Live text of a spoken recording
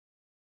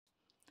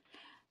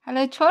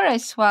Hello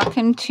Taurus,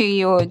 welcome to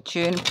your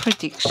June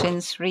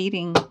predictions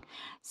reading.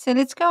 So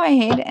let's go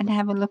ahead and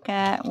have a look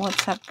at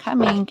what's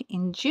upcoming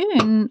in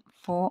June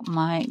for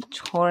my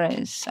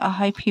Taurus. I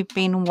hope you've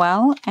been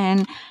well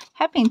and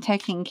have been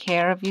taking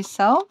care of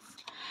yourself.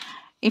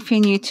 If you're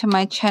new to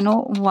my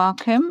channel,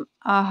 welcome.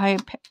 I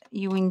hope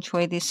you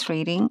enjoy this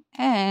reading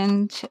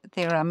and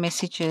there are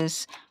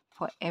messages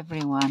for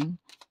everyone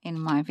in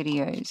my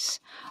videos.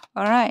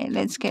 All right,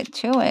 let's get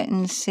to it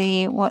and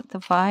see what the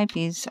vibe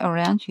is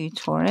around you,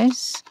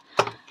 Taurus.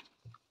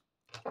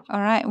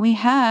 All right, we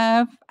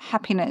have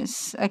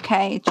happiness,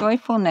 okay,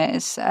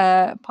 joyfulness,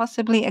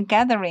 possibly a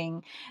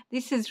gathering.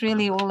 This is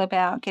really all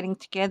about getting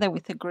together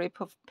with a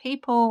group of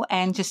people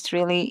and just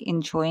really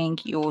enjoying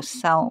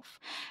yourself.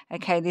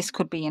 Okay, this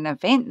could be an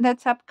event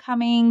that's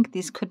upcoming.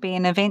 This could be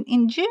an event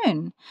in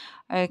June,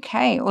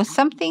 okay, or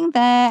something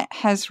that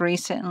has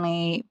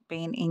recently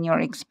been in your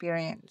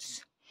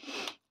experience.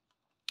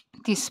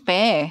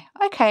 Despair,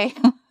 okay.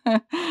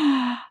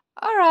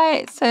 All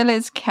right, so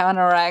let's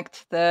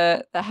counteract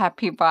the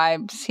happy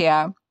vibes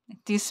here.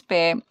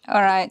 Despair.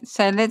 All right,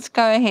 so let's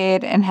go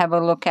ahead and have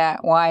a look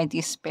at why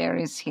despair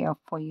is here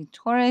for you,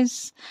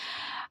 Taurus.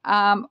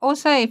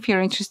 Also, if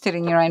you're interested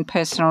in your own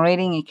personal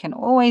reading, you can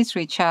always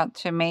reach out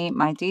to me.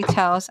 My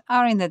details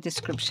are in the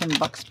description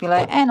box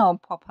below, and I'll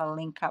pop a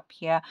link up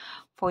here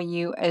for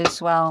you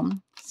as well.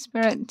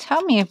 Spirit,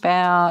 tell me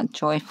about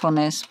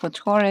joyfulness for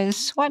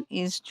Taurus. What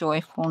is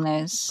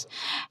joyfulness?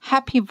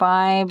 Happy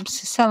vibes,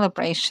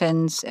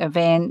 celebrations,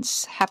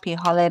 events, happy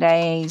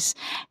holidays.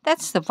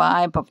 That's the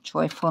vibe of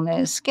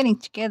joyfulness. Getting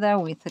together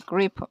with a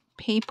group of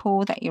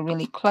people that you're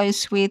really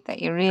close with, that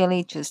you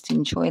really just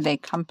enjoy their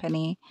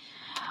company.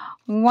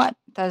 What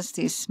does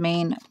this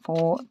mean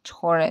for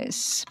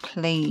Taurus,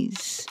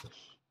 please?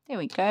 There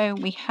we go.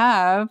 We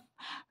have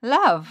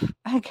love.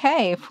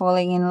 Okay,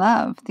 falling in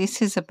love.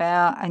 This is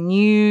about a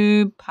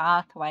new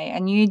pathway, a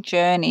new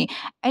journey.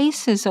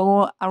 Aces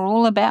are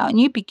all about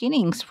new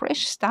beginnings,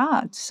 fresh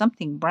starts,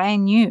 something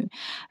brand new.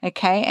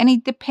 Okay, and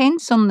it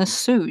depends on the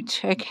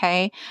suit.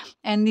 Okay,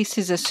 and this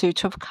is a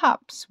suit of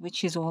cups,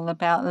 which is all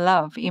about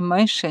love,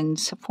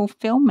 emotions,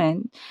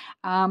 fulfillment.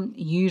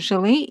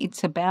 Usually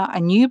it's about a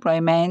new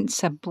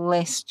romance, a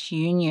blessed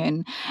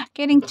union,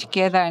 getting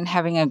together and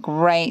having a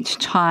great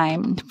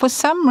time. For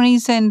some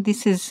reason,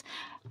 this is,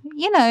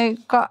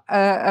 got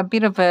a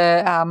bit of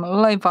a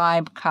low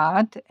vibe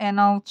card, and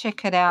I'll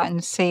check it out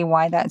and see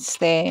why that's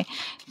there.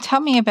 Tell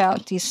me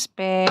about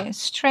despair.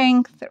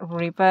 Strength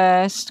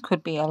reversed,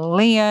 could be a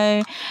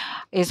Leo,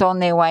 is on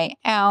their way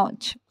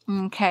out.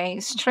 Okay,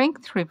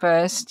 strength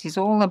reversed is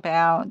all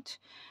about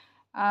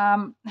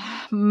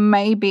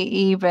maybe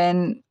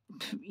even,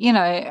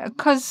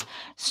 because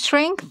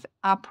strength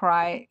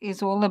upright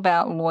is all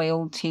about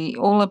loyalty,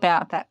 all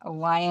about that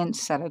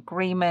alliance, that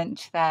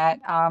agreement that,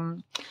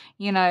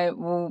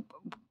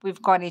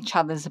 we've got each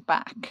other's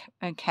back.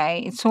 Okay,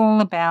 it's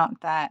all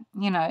about that.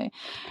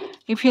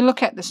 If you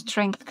look at the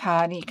strength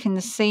card, you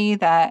can see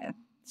that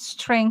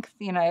strength,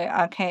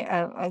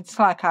 okay, it's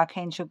like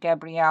Archangel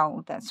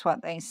Gabriel, that's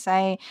what they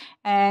say,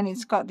 and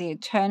it's got the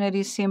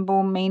eternity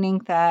symbol, meaning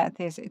that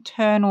there's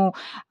eternal,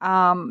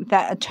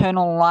 that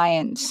eternal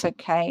alliance.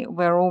 Okay,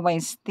 we're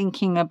always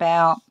thinking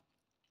about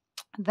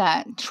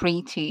that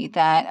treaty,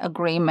 that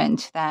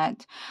agreement,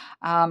 that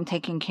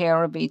taking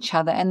care of each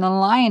other, and the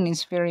lion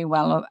is very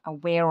well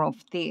aware of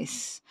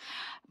this.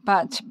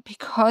 But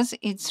because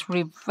it's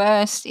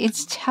reversed,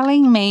 it's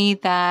telling me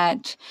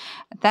that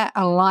that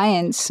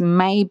alliance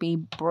may be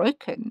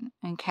broken,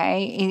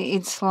 okay?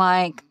 It's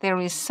like there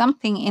is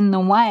something in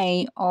the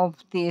way of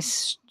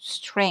this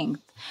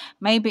strength,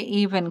 maybe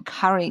even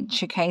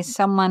courage, okay?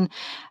 Someone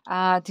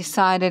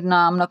decided, no,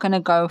 I'm not going to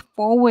go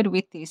forward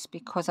with this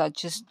because I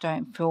just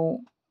don't feel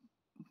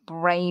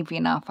brave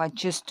enough. I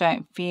just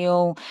don't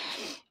feel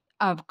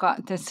I've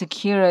got the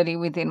security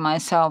within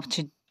myself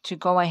to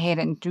go ahead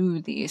and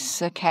do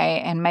this,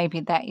 okay? And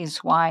maybe that is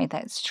why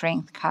that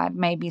strength card,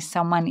 maybe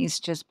someone is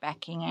just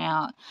backing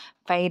out,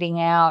 fading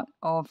out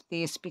of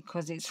this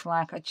because it's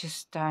like, I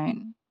just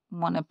don't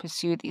want to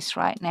pursue this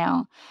right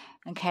now,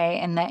 okay?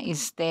 And that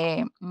is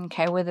there,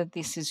 okay? Whether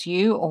this is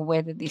you or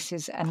whether this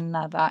is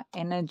another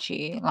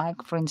energy,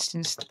 like for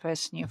instance the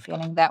person you're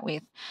feeling that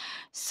with.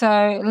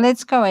 So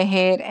let's go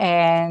ahead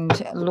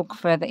and look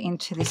further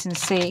into this and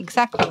see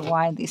exactly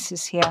why this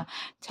is here.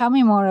 Tell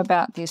me more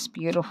about this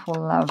beautiful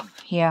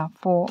love here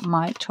for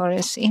my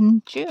Taurus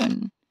in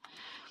June.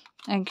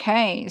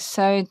 Okay,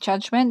 so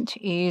judgment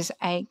is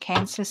a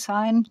Cancer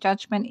sign.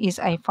 Judgment is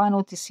a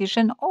final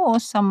decision or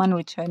someone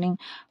returning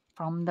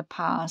from the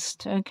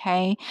past.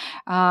 Okay,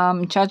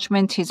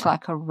 judgment is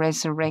like a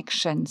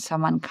resurrection,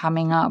 someone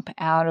coming up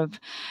out of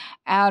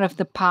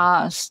the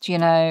past,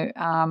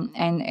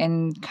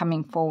 and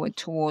coming forward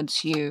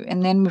towards you.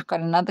 And then we've got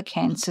another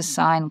Cancer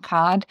sign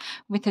card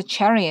with a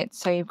Chariot.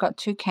 So you've got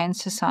two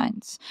Cancer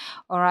signs.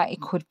 All right,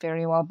 it could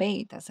very well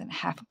be. It doesn't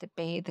have to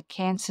be the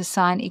Cancer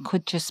sign. It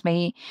could just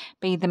be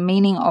the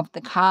meaning of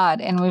the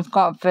card. And we've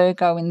got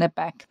Virgo in the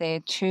back there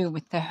too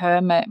with the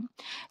Hermit.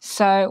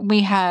 So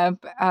we have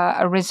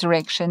a resurrection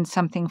resurrection,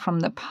 something from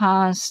the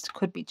past,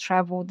 could be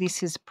travel.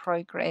 This is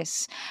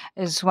progress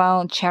as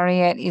well.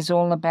 Chariot is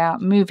all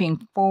about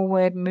moving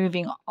forward,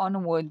 moving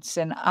onwards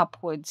and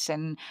upwards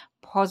and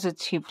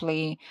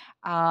positively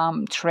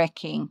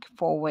trekking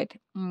forward.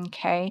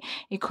 Okay.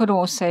 It could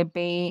also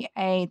be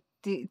a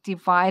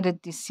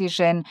divided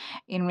decision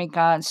in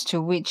regards to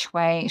which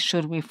way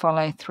should we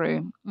follow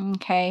through.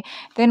 Okay.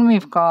 Then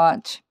we've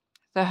got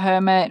the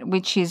Hermit,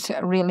 which is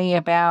really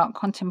about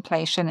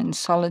contemplation and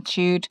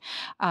solitude,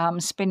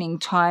 spending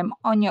time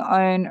on your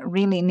own,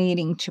 really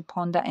needing to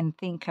ponder and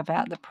think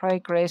about the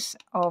progress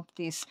of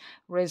this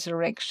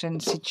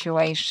resurrection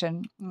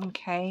situation.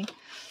 Okay.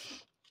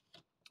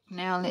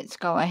 Now let's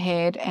go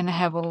ahead and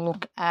have a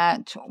look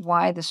at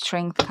why the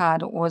Strength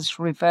card was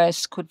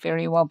reversed. Could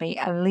very well be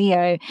a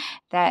Leo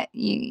that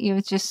you're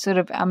just sort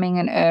of umming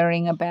and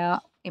erring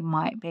about. It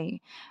might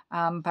be.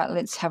 But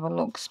let's have a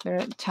look.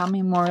 Spirit, tell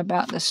me more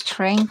about the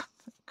Strength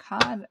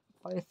card,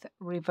 both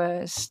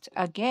reversed.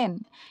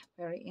 Again,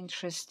 very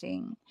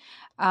interesting.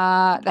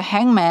 The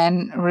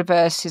Hangman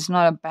reversed is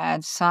not a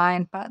bad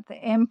sign, but the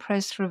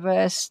Empress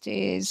reversed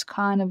is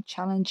kind of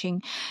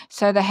challenging.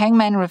 So the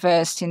Hangman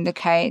reversed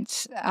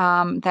indicates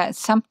that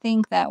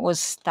something that was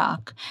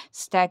stuck,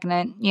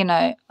 stagnant,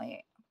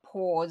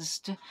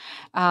 paused,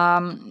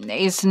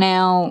 is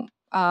now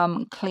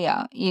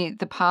clear.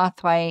 The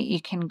pathway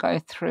you can go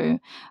through.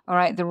 All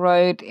right, the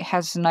road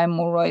has no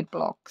more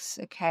roadblocks.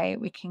 Okay,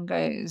 we can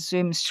go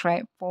zoom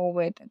straight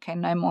forward. Okay,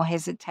 no more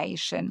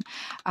hesitation.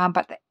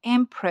 But the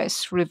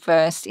Empress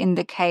reversed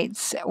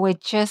indicates we're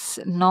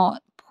just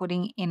not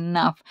putting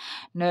enough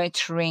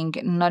nurturing,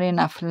 not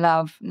enough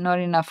love, not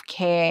enough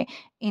care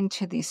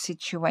into this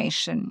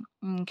situation.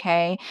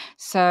 Okay,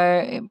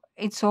 so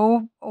it's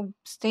all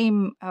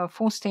steam,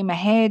 full steam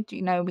ahead.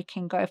 We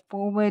can go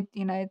forward.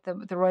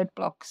 The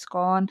roadblock's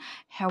gone.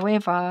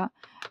 However,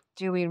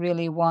 do we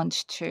really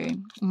want to?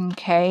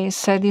 Okay,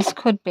 so this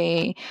could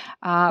be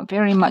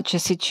very much a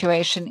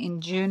situation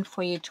in June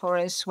for you,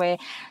 Taurus, where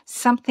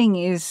something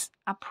is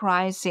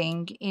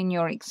uprising in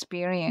your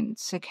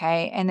experience.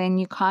 Okay, and then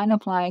you kind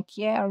of like,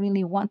 yeah, I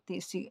really want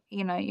this.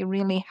 You're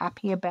really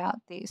happy about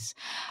this.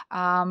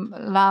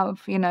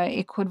 Love,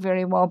 it could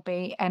very well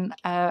be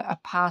a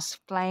past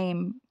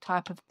flame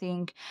type of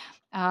thing.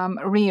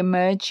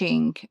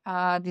 Re-emerging.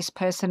 This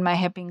person may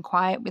have been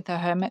quiet with a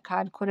Hermit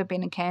card, could have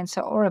been a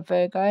Cancer or a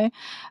Virgo,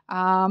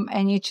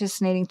 and you're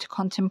just needing to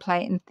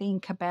contemplate and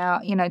think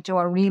about, do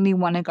I really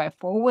want to go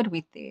forward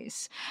with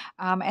this?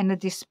 And the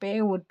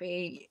despair would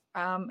be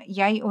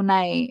yay or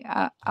nay.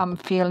 I'm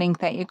feeling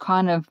that you're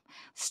kind of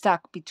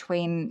stuck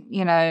between,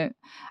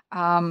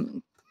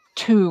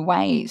 two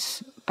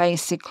ways.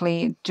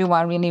 Basically, do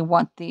I really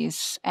want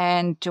this,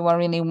 and do I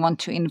really want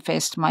to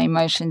invest my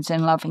emotions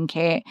and love and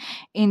care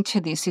into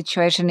this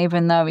situation,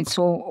 even though it's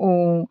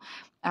all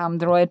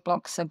the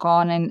roadblocks are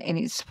gone and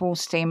it's full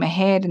steam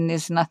ahead and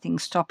there's nothing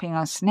stopping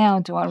us now?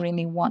 Do I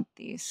really want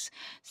this?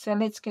 So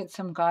let's get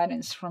some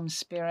guidance from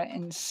Spirit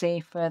and see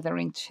further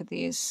into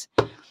this.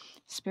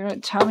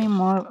 Spirit, tell me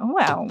more.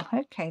 Well,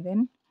 okay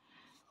then.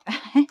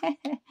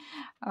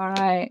 All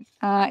right,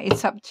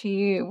 it's up to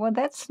you. Well,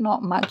 that's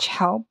not much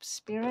help,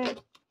 Spirit.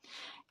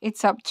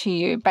 It's up to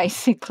you,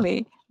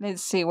 basically.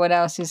 Let's see what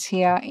else is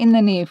here in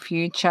the near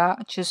future.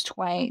 Just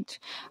wait.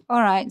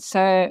 All right,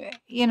 so,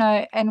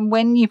 and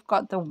when you've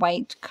got the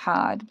wait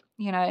card,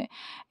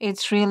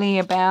 it's really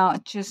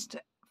about just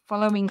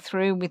following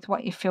through with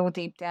what you feel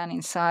deep down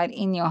inside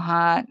in your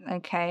heart.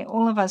 Okay,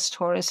 all of us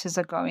Tauruses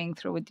are going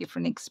through a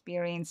different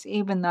experience,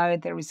 even though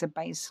there is a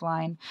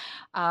baseline,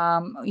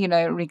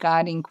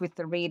 regarding with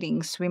the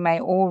readings. We may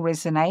all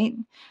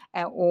resonate,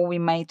 or we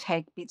may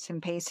take bits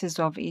and pieces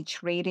of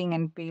each reading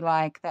and be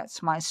like,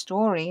 that's my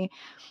story.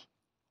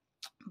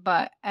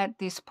 But at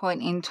this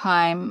point in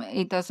time,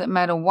 it doesn't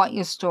matter what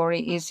your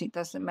story is. It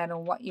doesn't matter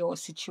what your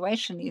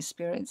situation is.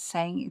 Spirit's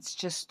saying it's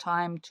just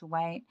time to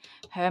wait.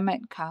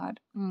 Hermit card.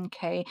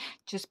 Okay.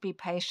 Just be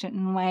patient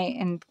and wait.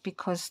 And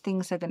because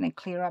things are going to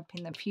clear up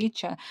in the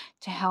future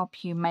to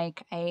help you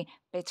make a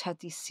better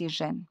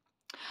decision.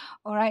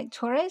 All right,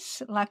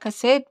 Taurus, like I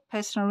said,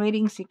 personal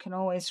readings, you can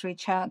always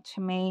reach out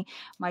to me.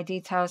 My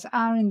details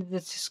are in the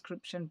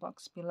description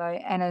box below.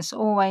 And as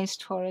always,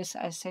 Taurus,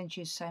 I send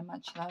you so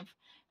much love.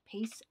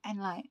 Peace and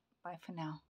light. Bye for now.